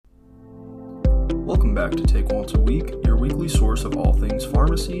welcome back to Take Once a Week, your weekly source of all things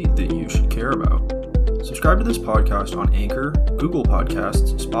pharmacy that you should care about. Subscribe to this podcast on Anchor, Google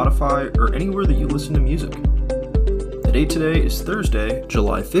Podcasts, Spotify, or anywhere that you listen to music. The date today is Thursday,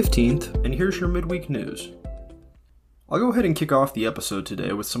 July 15th, and here's your midweek news. I'll go ahead and kick off the episode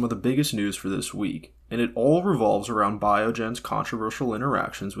today with some of the biggest news for this week, and it all revolves around Biogen's controversial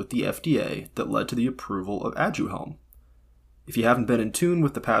interactions with the FDA that led to the approval of Aduhelm. If you haven't been in tune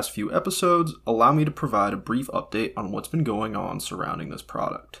with the past few episodes, allow me to provide a brief update on what's been going on surrounding this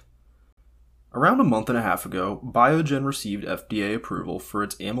product. Around a month and a half ago, Biogen received FDA approval for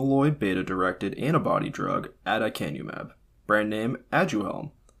its amyloid beta-directed antibody drug, aducanumab, brand name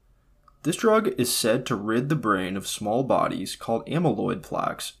Aduhelm. This drug is said to rid the brain of small bodies called amyloid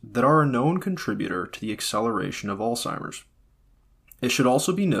plaques that are a known contributor to the acceleration of Alzheimer's. It should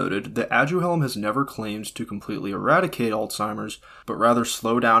also be noted that Aduhelm has never claimed to completely eradicate Alzheimer's, but rather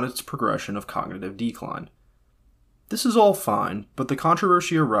slow down its progression of cognitive decline. This is all fine, but the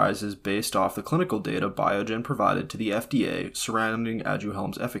controversy arises based off the clinical data Biogen provided to the FDA surrounding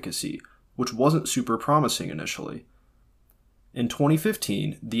Aduhelm's efficacy, which wasn't super promising initially. In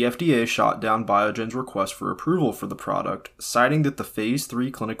 2015, the FDA shot down Biogen's request for approval for the product, citing that the Phase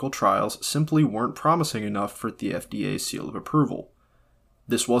 3 clinical trials simply weren't promising enough for the FDA's seal of approval.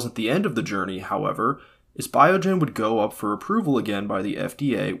 This wasn't the end of the journey, however, as Biogen would go up for approval again by the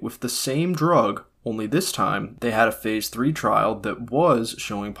FDA with the same drug, only this time they had a Phase 3 trial that was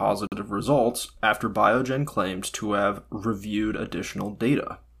showing positive results after Biogen claimed to have reviewed additional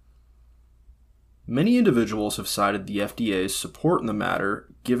data. Many individuals have cited the FDA's support in the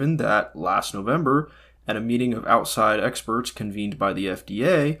matter, given that last November, at a meeting of outside experts convened by the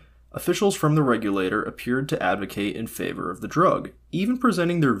FDA, officials from the regulator appeared to advocate in favor of the drug, even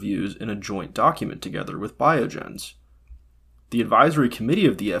presenting their views in a joint document together with Biogen's. The advisory committee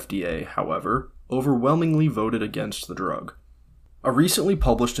of the FDA, however, overwhelmingly voted against the drug. A recently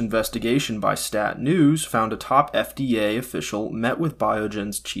published investigation by Stat News found a top FDA official met with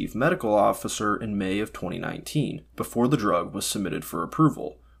Biogen's chief medical officer in May of 2019, before the drug was submitted for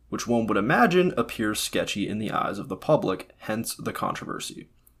approval, which one would imagine appears sketchy in the eyes of the public, hence the controversy.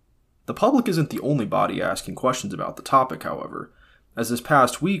 The public isn't the only body asking questions about the topic, however, as this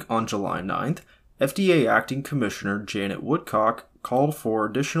past week on July 9th, FDA Acting Commissioner Janet Woodcock called for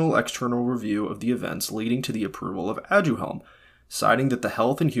additional external review of the events leading to the approval of Aduhelm, citing that the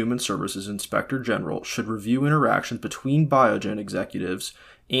Health and Human Services Inspector General should review interactions between Biogen executives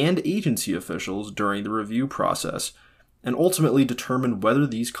and agency officials during the review process, and ultimately determine whether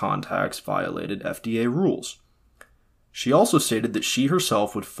these contacts violated FDA rules. She also stated that she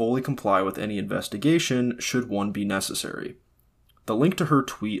herself would fully comply with any investigation should one be necessary. The link to her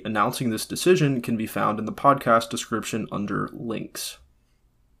tweet announcing this decision can be found in the podcast description under links.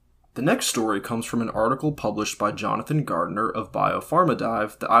 The next story comes from an article published by Jonathan Gardner of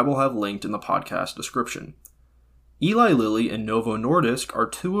BioPharmaDive that I will have linked in the podcast description. Eli Lilly and Novo Nordisk are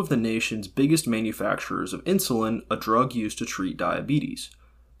two of the nation's biggest manufacturers of insulin, a drug used to treat diabetes.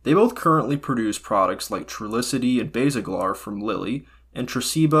 They both currently produce products like Trulicity and Basaglar from Lilly, and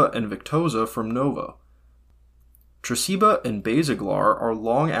Tresiba and Victoza from Novo. Tresiba and Basaglar are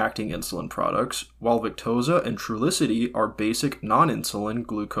long-acting insulin products, while Victoza and Trulicity are basic non-insulin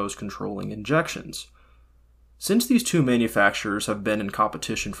glucose-controlling injections. Since these two manufacturers have been in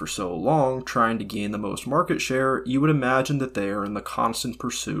competition for so long, trying to gain the most market share, you would imagine that they are in the constant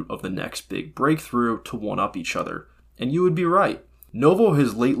pursuit of the next big breakthrough to one-up each other. And you would be right. Novo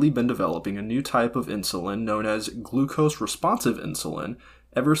has lately been developing a new type of insulin known as glucose-responsive insulin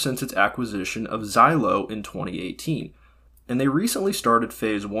ever since its acquisition of Xylo in 2018, and they recently started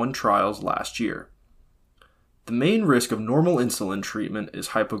Phase 1 trials last year. The main risk of normal insulin treatment is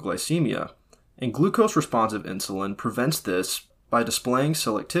hypoglycemia, and glucose-responsive insulin prevents this by displaying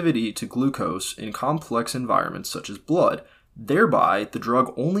selectivity to glucose in complex environments such as blood. Thereby, the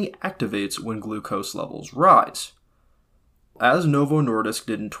drug only activates when glucose levels rise. As Novo Nordisk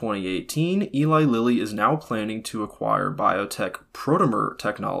did in 2018, Eli Lilly is now planning to acquire biotech Protomer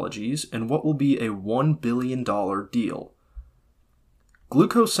Technologies in what will be a $1 billion deal.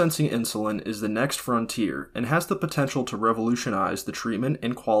 Glucose-sensing insulin is the next frontier and has the potential to revolutionize the treatment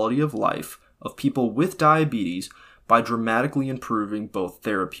and quality of life of people with diabetes by dramatically improving both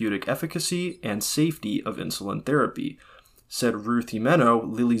therapeutic efficacy and safety of insulin therapy, said Ruth Jimeno,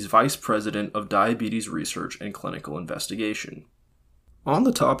 Lilly's Vice President of Diabetes Research and Clinical Investigation. On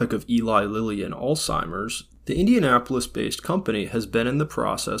the topic of Eli Lilly and Alzheimer's, the Indianapolis-based company has been in the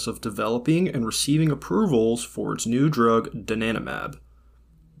process of developing and receiving approvals for its new drug donanemab.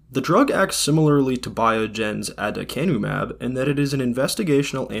 The drug acts similarly to Biogen's aducanumab in that it is an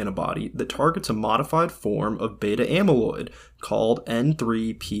investigational antibody that targets a modified form of beta amyloid called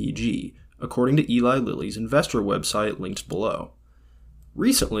N3pG, according to Eli Lilly's investor website linked below.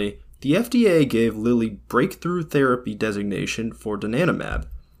 Recently, the FDA gave Lilly breakthrough therapy designation for donanemab.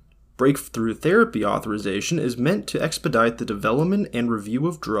 Breakthrough therapy authorization is meant to expedite the development and review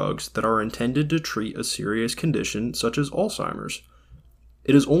of drugs that are intended to treat a serious condition such as Alzheimer's.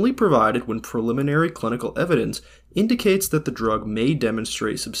 It is only provided when preliminary clinical evidence indicates that the drug may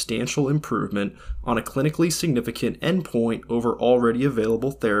demonstrate substantial improvement on a clinically significant endpoint over already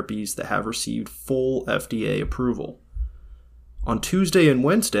available therapies that have received full FDA approval. On Tuesday and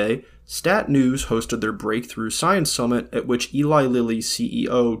Wednesday, Stat News hosted their Breakthrough Science Summit, at which Eli Lilly's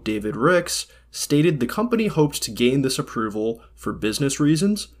CEO David Ricks stated the company hopes to gain this approval for business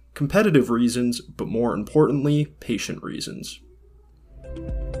reasons, competitive reasons, but more importantly, patient reasons.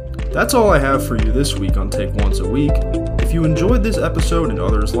 That's all I have for you this week on Take Once a Week. If you enjoyed this episode and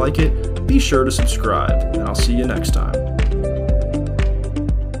others like it, be sure to subscribe, and I'll see you next time.